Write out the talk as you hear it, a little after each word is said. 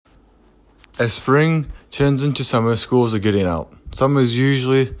As spring turns into summer, schools are getting out. Summer is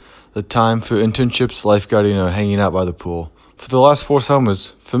usually the time for internships, lifeguarding, or hanging out by the pool. For the last 4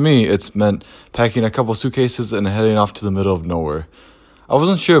 summers, for me, it's meant packing a couple suitcases and heading off to the middle of nowhere. I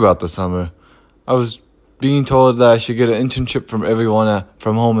wasn't sure about the summer. I was being told that I should get an internship from everyone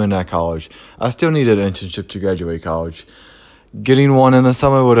from home and at college. I still needed an internship to graduate college. Getting one in the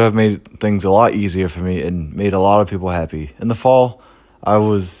summer would have made things a lot easier for me and made a lot of people happy. In the fall, I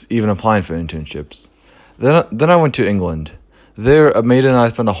was even applying for internships. Then I went to England. There, a mate and I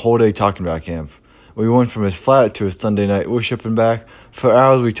spent a whole day talking about camp. We went from his flat to his Sunday night worship and back. For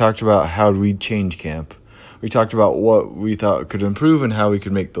hours, we talked about how we'd change camp. We talked about what we thought could improve and how we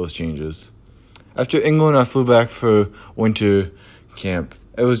could make those changes. After England, I flew back for winter camp.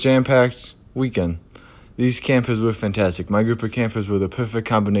 It was a jam-packed weekend. These campers were fantastic. My group of campers were the perfect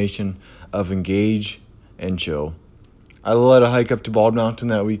combination of engage and chill. I led a hike up to Bald Mountain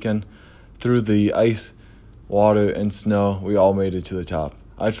that weekend. Through the ice, water, and snow, we all made it to the top.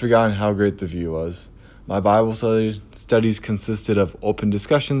 I'd forgotten how great the view was. My Bible studies consisted of open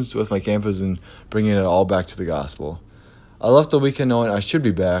discussions with my campers and bringing it all back to the gospel. I left the weekend knowing I should be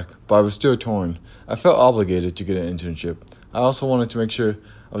back, but I was still torn. I felt obligated to get an internship. I also wanted to make sure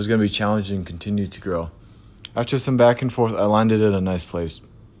I was going to be challenged and continue to grow. After some back and forth, I landed in a nice place.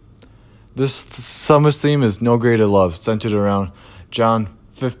 This summer's theme is No Greater Love, centered around John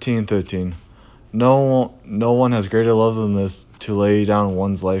 15:13. No one has greater love than this, to lay down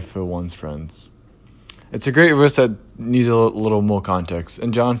one's life for one's friends. It's a great verse that needs a little more context.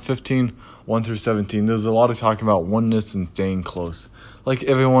 In John 15:1-17, there's a lot of talking about oneness and staying close. Like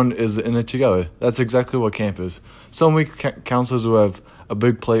everyone is in it together. That's exactly what camp is. Some week counselors will have a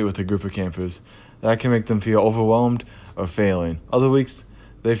big plate with a group of campers. That can make them feel overwhelmed or failing. Other weeks,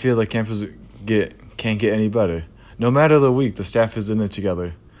 they feel that campers can't get any better. No matter the week, the staff is in it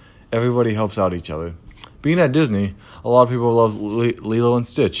together. Everybody helps out each other. Being at Disney, a lot of people love Lilo and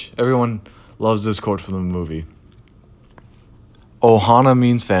Stitch. Everyone loves this quote from the movie. Ohana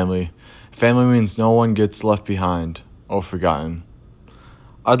means family. Family means no one gets left behind or forgotten.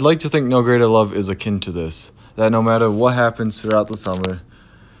 I'd like to think No Greater Love is akin to this, that no matter what happens throughout the summer,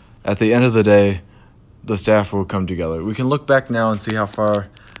 at the end of the day, the staff will come together. We can look back now and see how far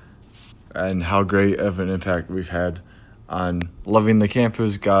and how great of an impact we've had on loving the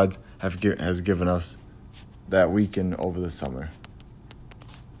campers God has given us that weekend over the summer.